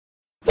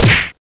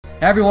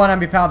Hey everyone,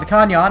 I'm your pal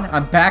TheConYon.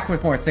 I'm back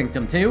with more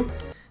Sanctum 2.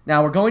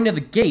 Now we're going to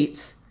the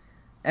gate,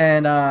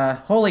 and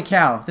holy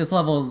cow, this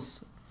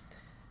level's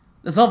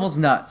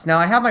nuts. Now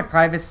I have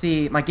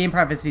my game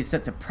privacy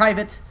set to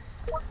private,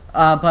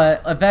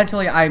 but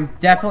eventually I'm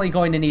definitely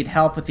going to need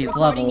help with these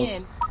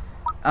levels.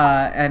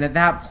 And at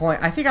that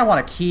point, I think I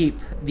want to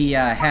keep the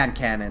hand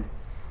cannon.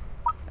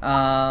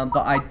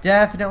 But I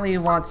definitely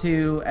want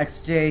to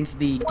exchange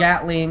the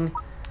Gatling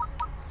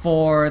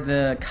for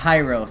the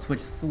Kairos, which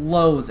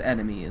slows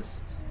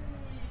enemies.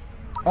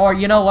 Or,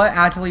 you know what?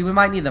 Actually, we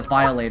might need the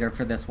Violator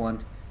for this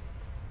one.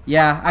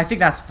 Yeah, I think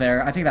that's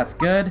fair. I think that's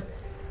good.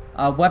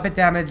 Weapon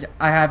damage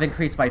I have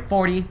increased by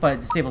 40, but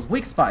it disables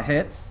weak spot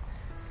hits.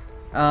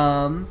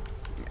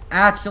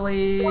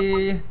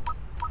 Actually,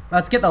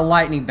 let's get the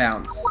Lightning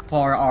Bounce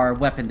for our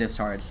weapon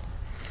discharge.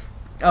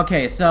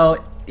 Okay,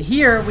 so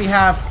here we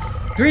have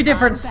 3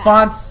 different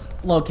spawn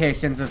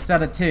locations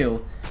instead of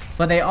 2.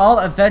 But they all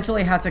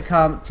eventually have to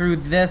come through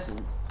this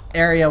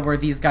area where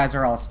these guys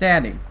are all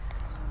standing.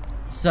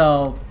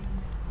 So,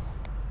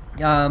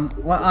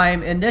 what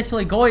I'm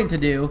initially going to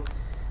do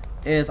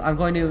is I'm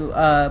going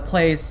to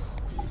place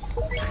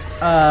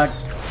a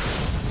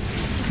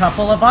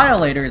couple of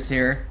Violators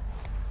here.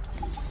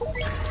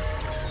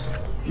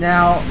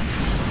 Now,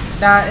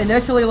 that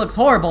initially looks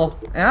horrible,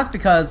 and that's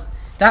because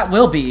that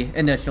will be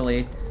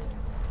initially.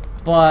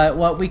 But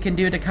what we can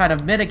do to kind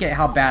of mitigate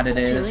how bad it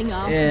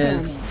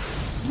is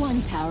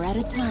one tower at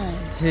a time.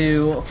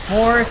 To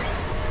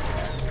force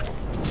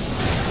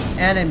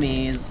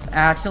enemies.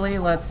 Actually,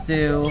 let's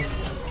do...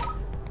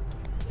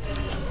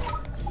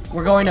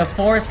 We're going to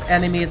force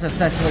enemies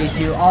essentially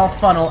to all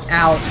funnel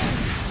out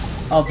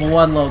of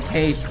one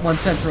location, one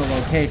central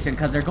location,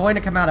 because they're going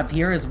to come out of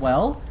here as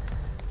well.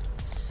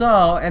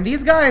 So, and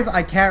these guys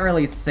I can't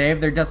really save.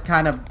 They're just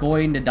kind of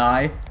going to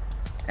die.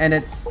 And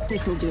it's...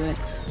 This'll do it.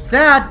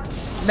 Sad,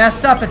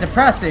 messed up, and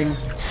depressing.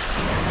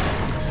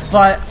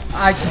 But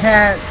I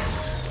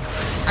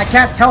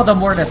can't tell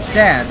them where to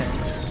stand.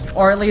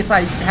 Or at least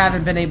I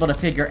haven't been able to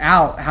figure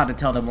out how to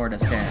tell them where to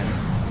stand.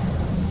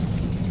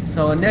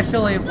 So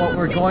initially what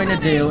we're going to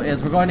do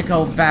is we're going to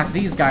go back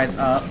these guys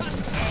up.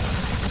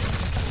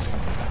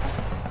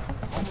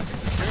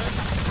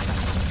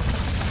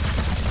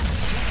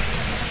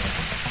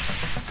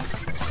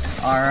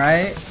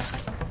 Alright.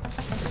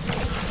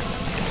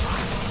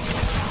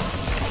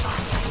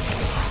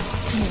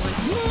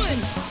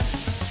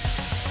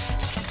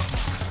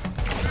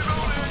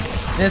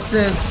 This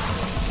is...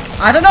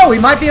 I don't know, we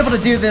might be able to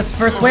do this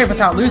first wave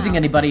without losing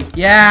anybody.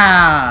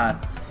 Yeah!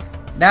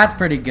 That's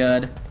pretty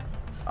good.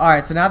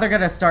 Alright, so now they're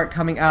gonna start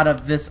coming out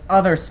of this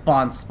other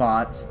spawn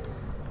spot.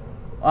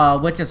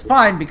 Which is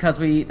fine because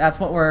that's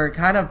what we're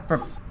kind of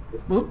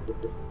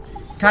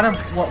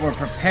what we're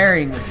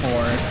preparing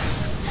for.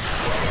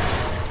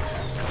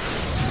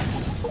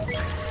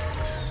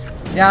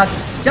 Now,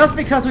 just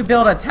because we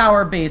build a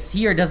tower base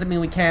here doesn't mean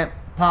we can't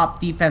pop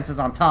defenses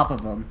on top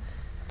of them.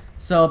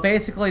 So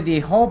basically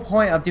the whole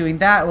point of doing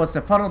that was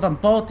to funnel them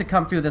both to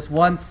come through this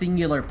one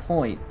singular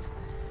point.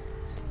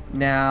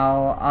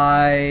 Now,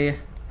 I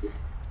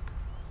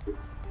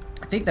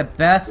think the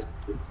best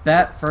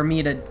thing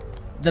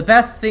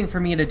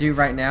for me to do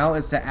right now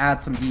is to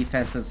add some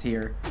defenses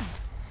here.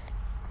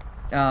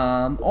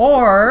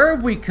 Or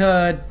we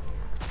could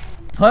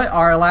put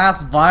our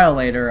last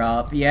Violator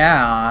up.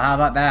 Yeah, how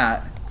about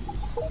that?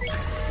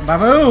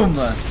 Ba-boom!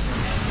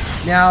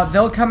 Now,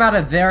 they'll come out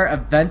of there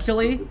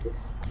eventually.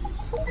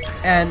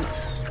 And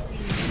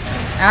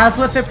as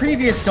with the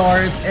previous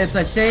doors, it's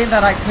a shame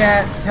that I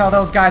can't tell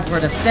those guys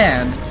where to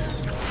stand.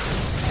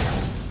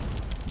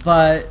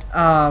 But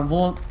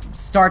we'll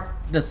start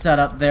the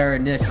setup there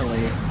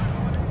initially.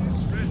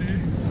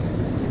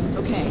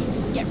 Okay,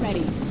 get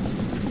ready.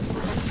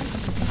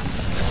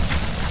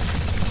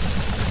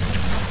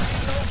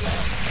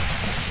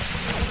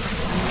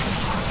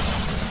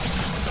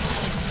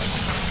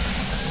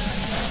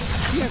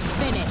 You're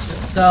finished.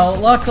 So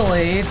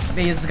luckily,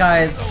 these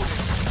guys...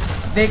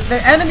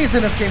 The enemies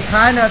in this game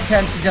kind of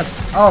tend to just...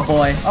 Oh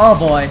boy,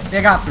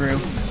 they got through.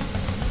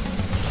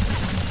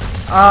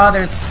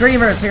 There's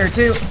screamers here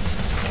too.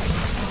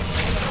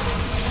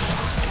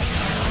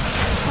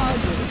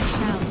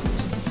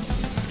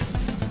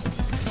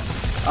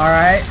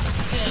 Alright.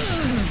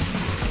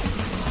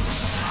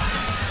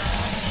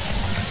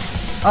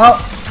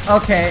 Oh,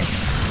 okay.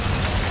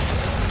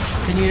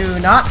 Can you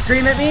not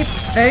scream at me?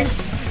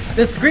 Thanks.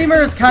 The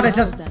screamers kind of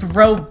just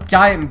throw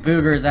giant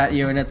boogers at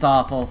you, and it's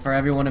awful for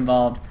everyone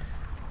involved.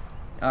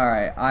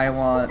 Alright, I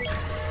want...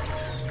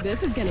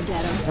 This is gonna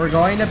get him. We're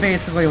going to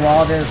basically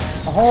wall this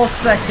whole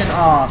section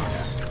off.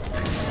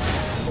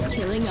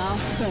 Killing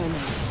off Burma.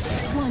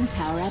 One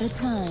tower at a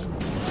time.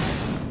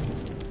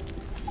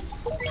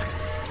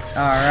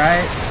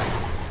 Alright.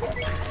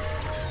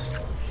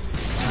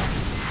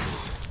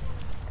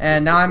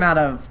 And now I'm out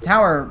of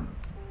tower,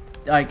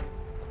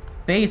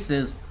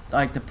 bases,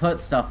 to put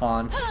stuff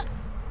on.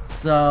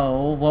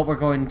 So, what we're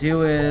going to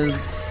do is...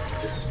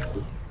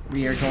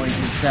 We are going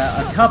to set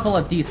a couple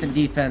of decent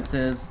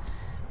defenses.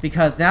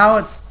 Because now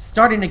it's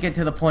starting to get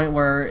to the point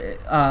where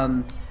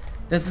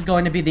this is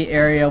going to be the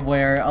area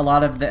where a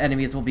lot of the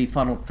enemies will be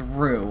funneled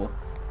through.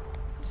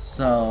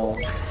 So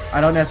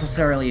I don't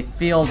necessarily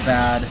feel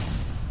bad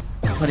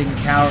putting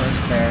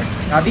towers there.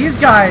 Now these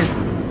guys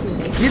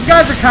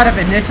are kind of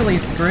initially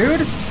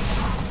screwed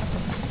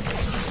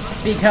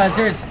because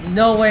there's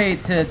no way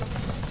to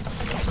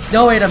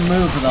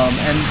move them,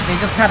 and they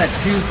just kind of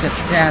choose to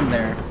stand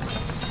there.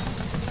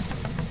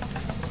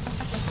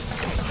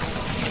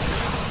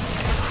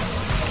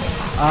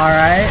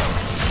 Alright.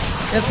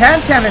 This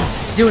hand cannon's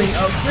doing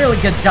a really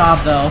good job,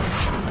 though.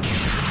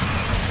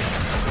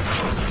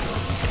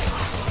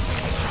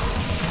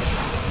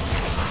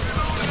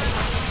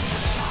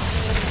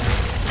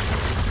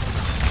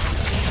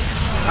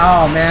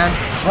 Oh, man.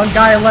 One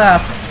guy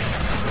left.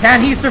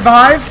 Can he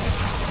survive?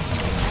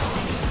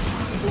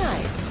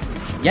 Nice.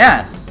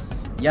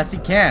 Yes. Yes, he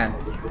can.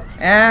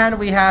 And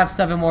we have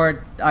 7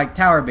 more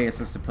tower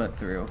bases to put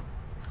through.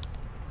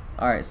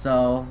 Alright,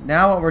 so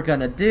now what we're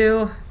gonna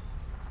do...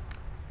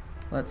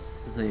 Let's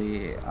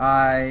see.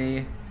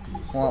 I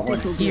want one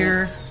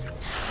here.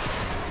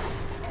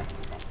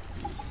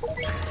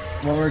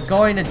 What we're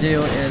going to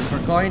do is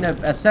we're going to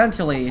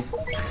essentially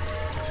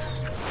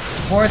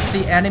force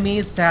the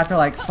enemies to have to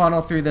like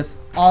funnel through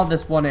all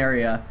this one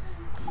area.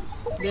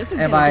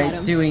 And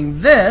by doing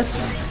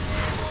this,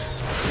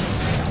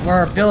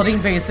 we're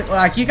building basically,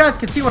 like, you guys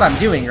can see what I'm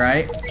doing,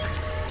 right?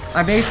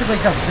 I'm basically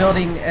just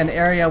building an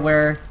area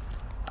where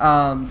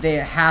they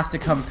have to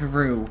come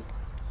through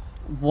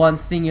one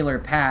singular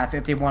path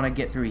if they want to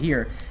get through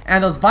here.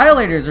 And those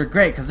violators are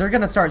great because they're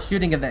going to start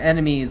shooting at the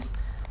enemies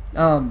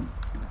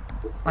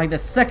like the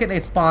second they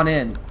spawn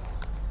in.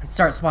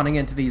 Start spawning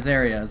into these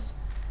areas.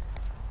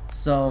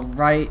 So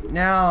right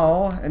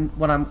now, and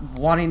what I'm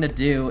wanting to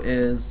do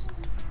is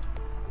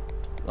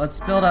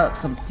let's build up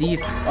some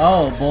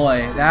oh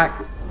boy,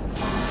 that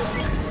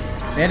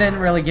they didn't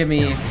really give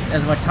me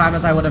as much time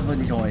as I would have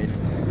enjoyed.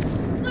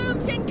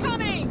 Loops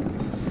incoming.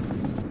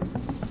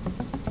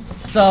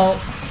 So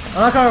I'm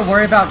not gonna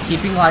worry about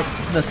keeping like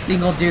the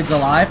single dudes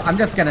alive. I'm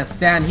just gonna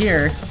stand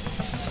here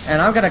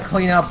and I'm gonna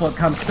clean up what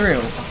comes through.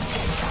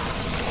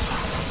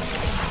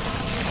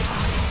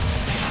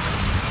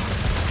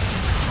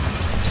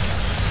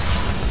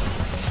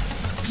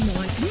 Come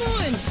on, come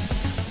on.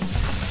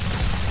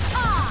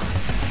 Ah!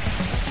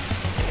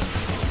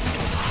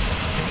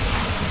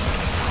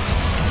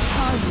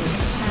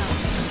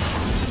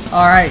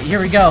 Alright, here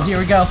we go, here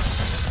we go.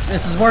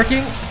 This is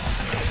working.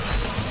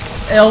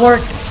 It'll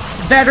work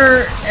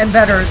better and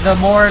better the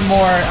more and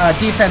more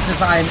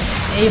defenses I'm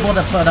able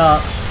to put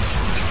up.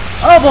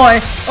 Oh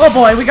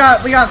boy, we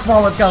got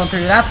small ones going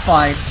through. That's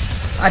fine.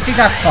 I think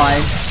that's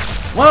fine.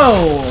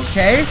 Whoa,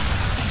 okay.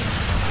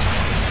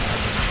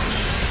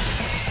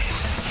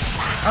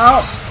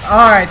 Oh,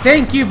 alright,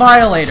 thank you,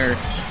 Violator.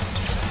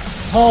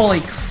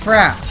 Holy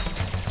crap.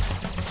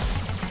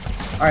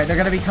 Alright, they're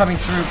gonna be coming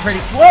through pretty...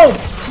 Whoa!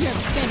 You're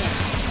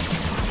finished.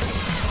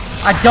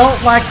 I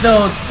don't like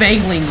those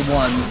bangling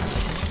ones.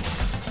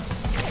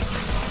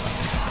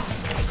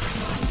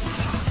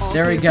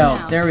 There we go,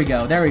 there we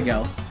go, there we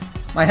go.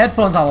 My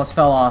headphones almost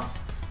fell off.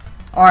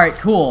 Alright,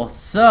 cool.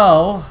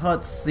 So,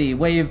 let's see.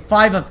 Wave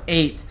 5 of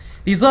 8.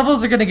 These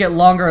levels are gonna get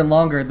longer and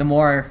longer the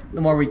more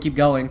we keep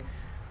going.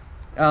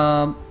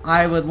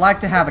 I would like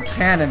to have a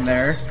cannon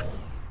there.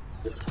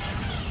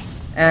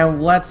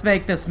 And let's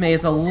make this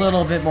maze a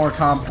little bit more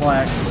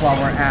complex while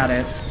we're at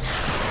it.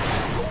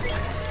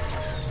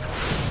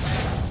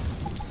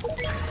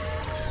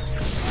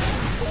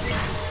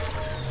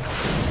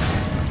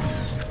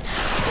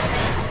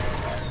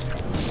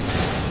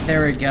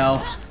 There we go.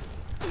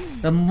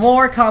 The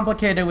more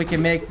complicated we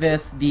can make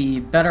this, the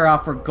better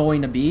off we're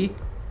going to be.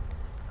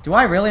 Do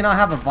I really not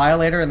have a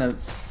Violator in the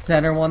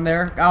center one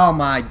there? Oh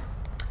my...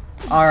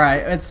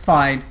 Alright, it's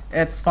fine.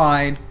 It's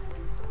fine.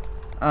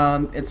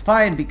 It's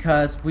fine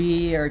because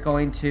we are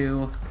going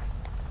to...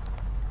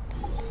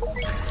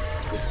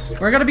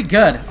 We're gonna be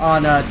good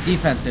on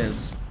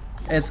defenses.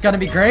 It's gonna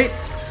be great.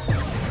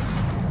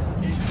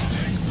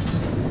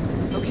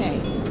 Okay.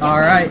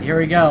 Alright, here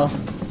we go.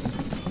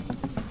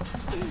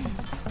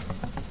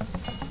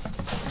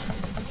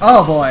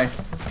 Oh boy.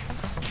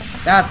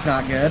 That's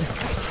not good.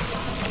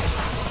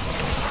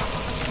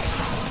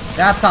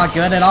 That's not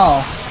good at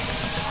all.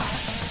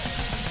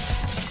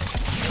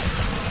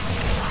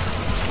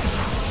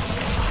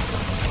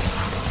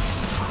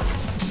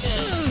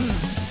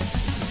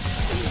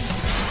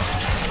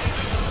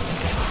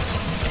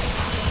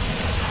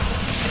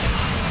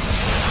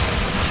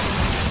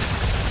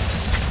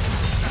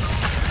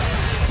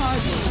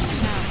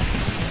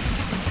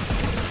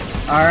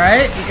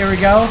 Alright, here we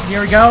go,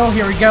 here we go,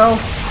 here we go.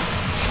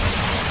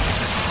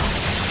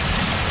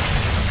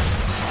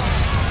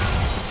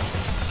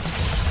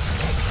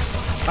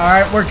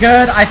 Alright, we're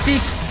good. I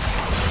think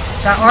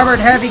that armored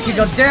heavy can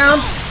go down.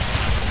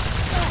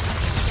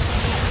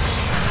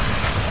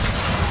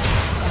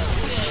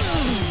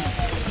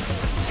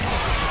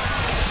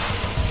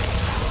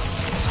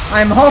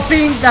 I'm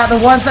hoping that the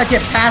ones that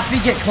get past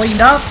me get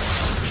cleaned up,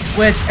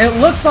 which it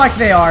looks like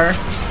they are.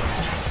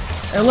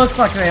 It looks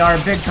like they are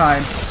big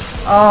time.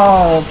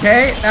 Oh,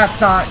 okay, that's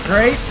not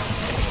great.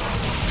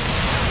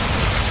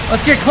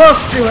 Let's get close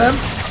to him.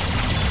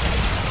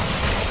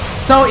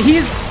 So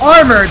he's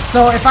armored,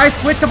 so if I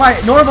switch to my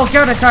normal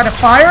gun and try to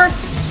fire,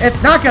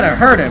 it's not gonna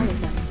hurt him.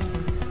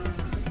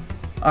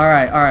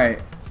 Alright, alright.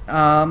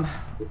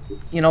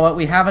 You know what?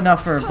 We have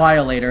enough for a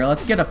Violator.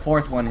 Let's get a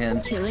fourth one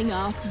in. Killing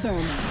off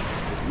vermin.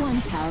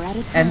 One tower at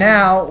a time. And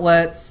now,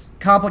 let's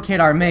complicate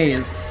our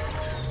maze.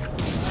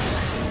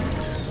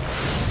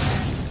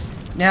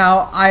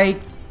 Now, I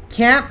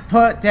can't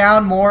put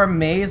down more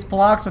maze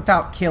blocks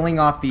without killing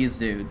off these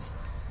dudes.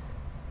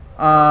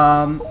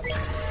 Ugh.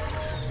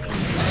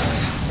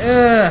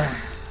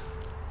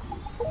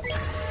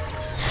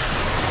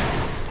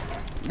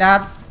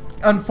 That's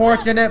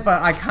unfortunate,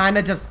 but I kind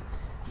of just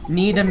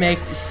need to make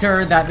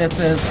sure that this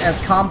is as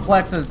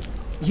complex as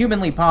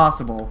humanly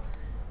possible.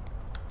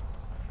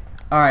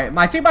 Alright,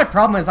 I think my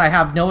problem is I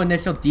have no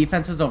initial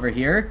defenses over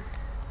here.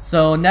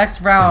 So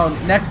next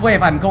round, next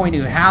wave, I'm going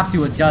to have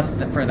to adjust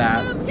for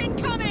that.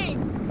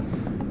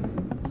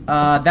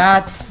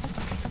 That's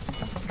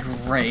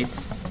great.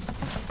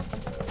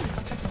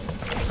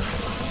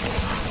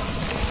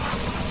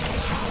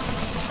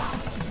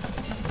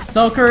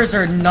 Soakers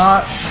are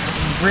not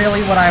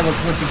really what I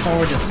was looking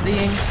forward to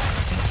seeing.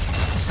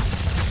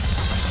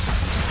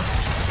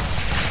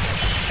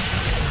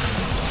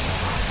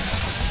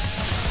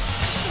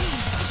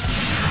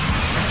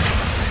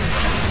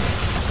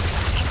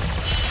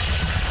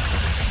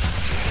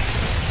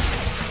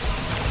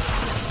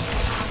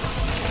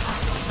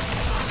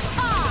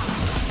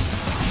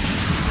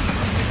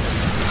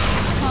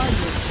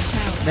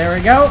 There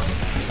we go.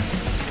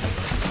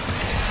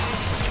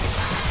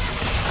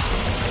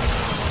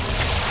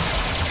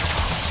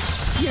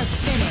 You're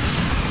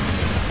finished.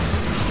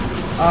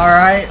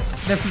 Alright,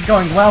 this is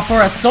going well for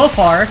us so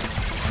far.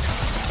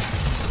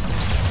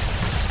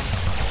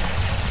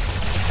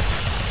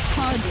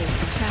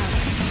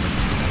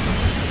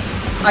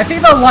 I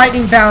think the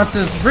lightning bounce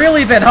has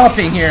really been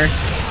helping here.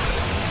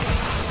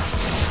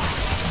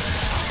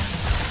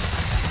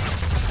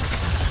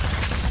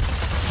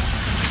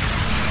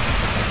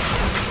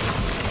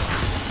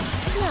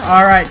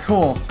 Alright,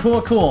 cool.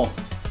 Cool.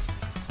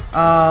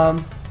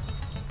 I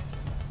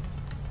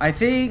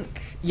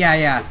think...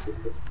 Yeah.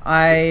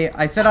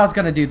 I said I was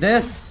gonna do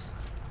this.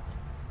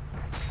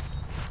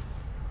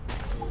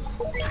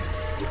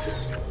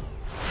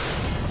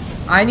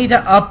 I need to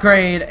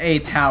upgrade a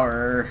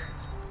tower.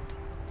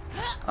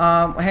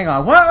 Hang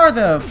on. What are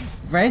the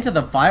range of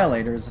the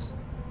Violators?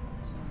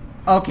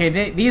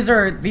 Okay, these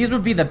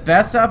would be the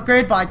best to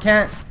upgrade, but I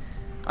don't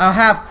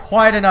have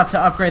quite enough to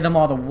upgrade them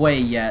all the way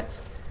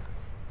yet.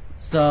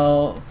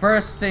 So,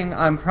 first thing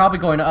I'm probably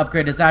going to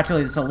upgrade is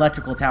actually this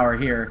electrical tower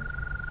here.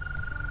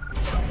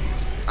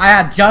 I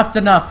had just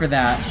enough for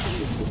that.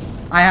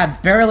 I had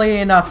barely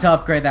enough to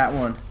upgrade that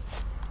one.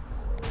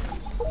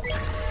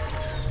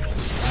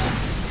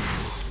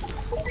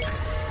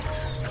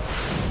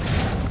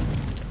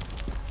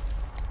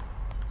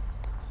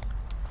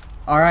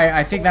 Alright,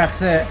 I think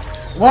that's it.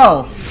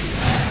 Whoa!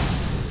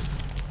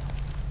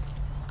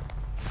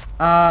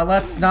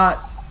 Let's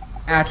not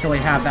actually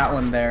have that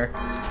one there.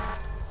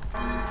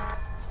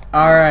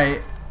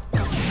 Alright.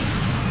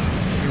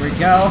 Here we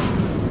go.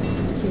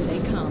 Here they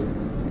come.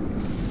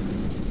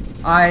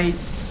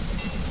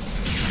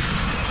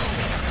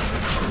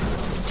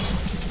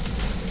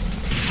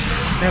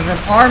 There's an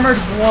armored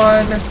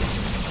one.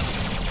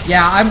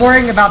 Yeah, I'm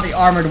worrying about the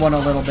armored one a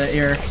little bit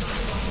here.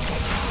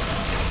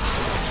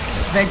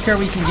 Let's make sure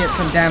we can get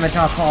some damage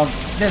off of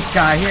this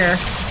guy here.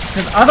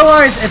 Because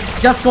otherwise,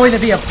 it's just going to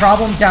be a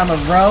problem down the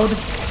road.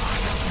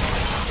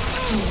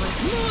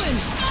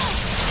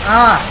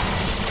 Ah!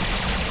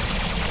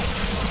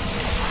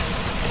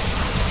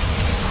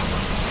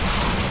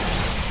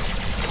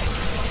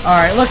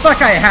 Alright, looks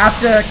like I have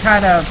to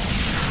kind of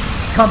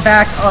come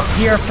back up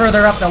here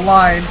further up the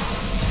line.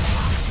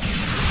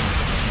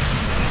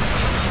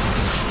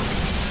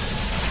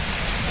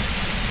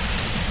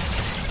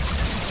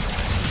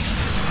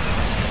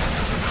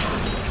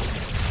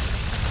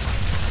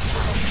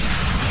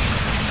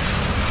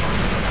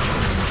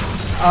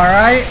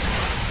 Alright.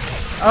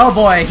 Oh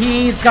boy,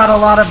 he's got a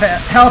lot of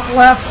health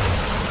left.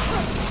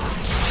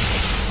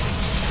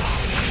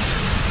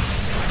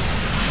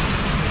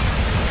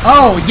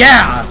 Oh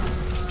yeah!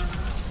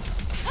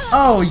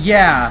 Oh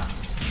yeah!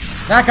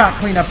 That got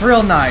cleaned up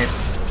real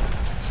nice.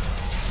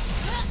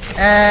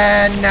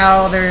 And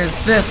now there's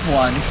this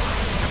one.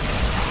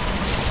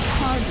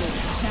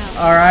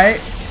 Alright.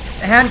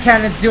 Hand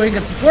cannon's doing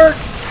its work.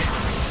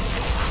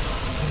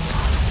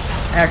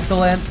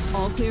 Excellent.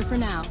 All clear for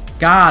now.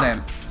 Got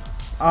him.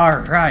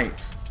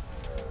 Alright.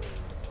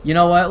 You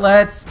know what?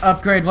 Let's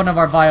upgrade one of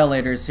our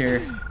Violators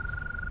here.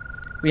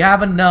 We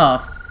have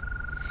enough.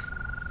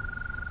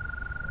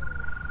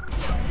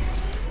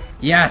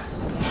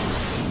 Yes!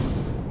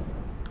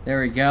 There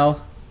we go.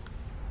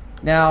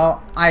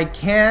 Now, I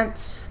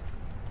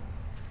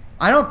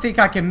don't think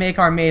I can make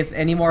our maze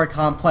any more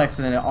complex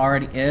than it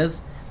already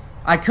is.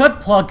 I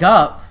could plug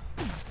up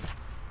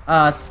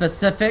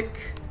specific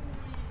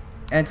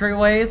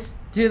entryways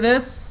to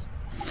this.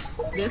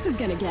 This is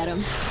gonna get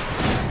him.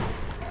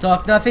 So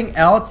if nothing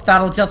else,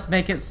 that'll just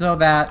make it so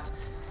that,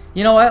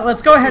 you know what,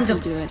 let's go ahead and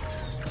just do it.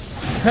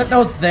 put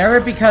those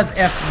there, because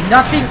if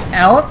nothing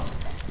else,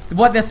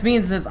 what this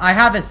means is I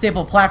have a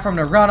stable platform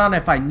to run on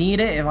if I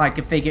need it,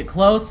 if they get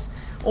close,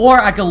 or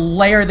I could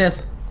layer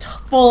this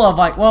full of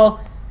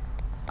well,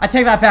 I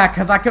take that back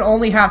because I could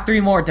only have 3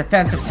 more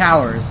defensive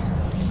towers.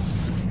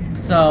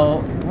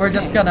 So we're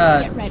just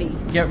gonna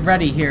get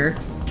ready here.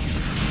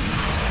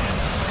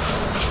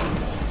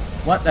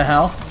 What the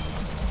hell?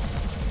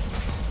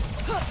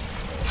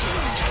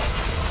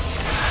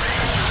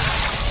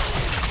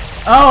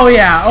 Oh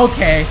yeah,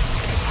 okay.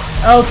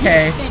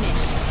 Okay. Finish.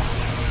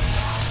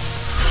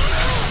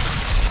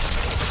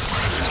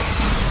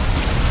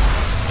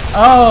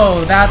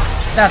 Oh,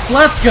 that's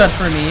less good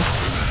for me.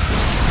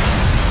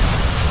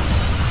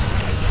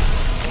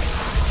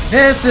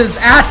 This is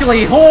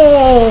actually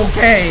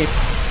okay.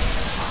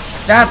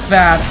 That's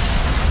bad.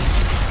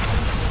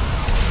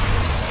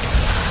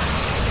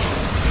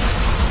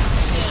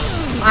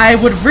 I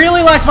would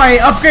really like my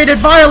upgraded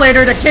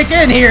violator to kick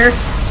in here.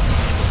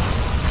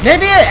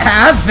 Maybe it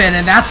has been,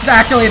 and that's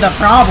actually the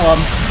problem.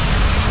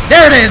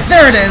 There it is,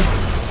 there it is.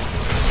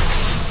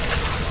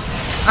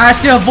 I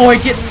have to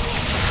avoid getting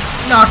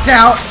knocked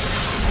out.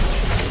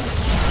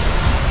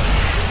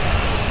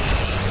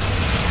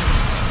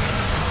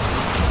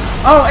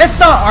 Oh, it's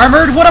not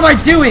armored. What am I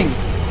doing?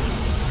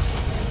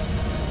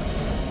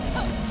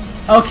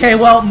 Okay,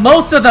 well,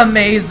 most of the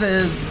maze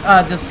is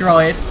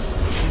destroyed.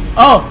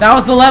 Oh, that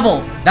was the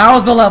level. That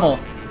was the level.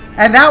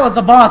 And that was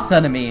a boss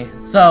enemy,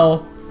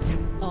 so...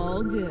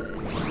 All good.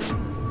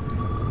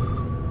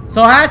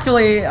 So I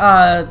actually,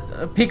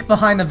 peek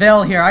behind the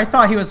veil here. I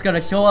thought he was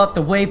gonna show up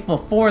the wave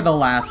before the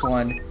last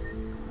one.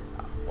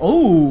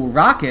 Ooh,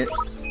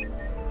 rockets.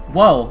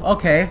 Whoa,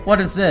 okay, what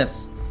is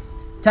this?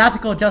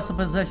 Tactical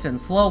juxtaposition,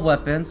 slow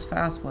weapons,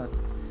 fast weapon.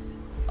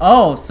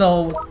 Oh,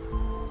 so...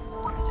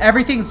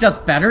 everything's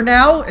just better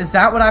now? Is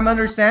that what I'm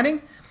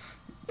understanding?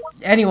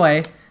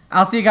 Anyway,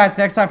 I'll see you guys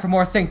next time for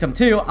more Sanctum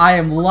 2. I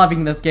am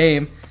loving this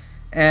game,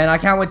 and I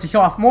can't wait to show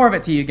off more of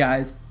it to you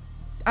guys.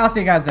 I'll see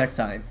you guys next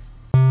time.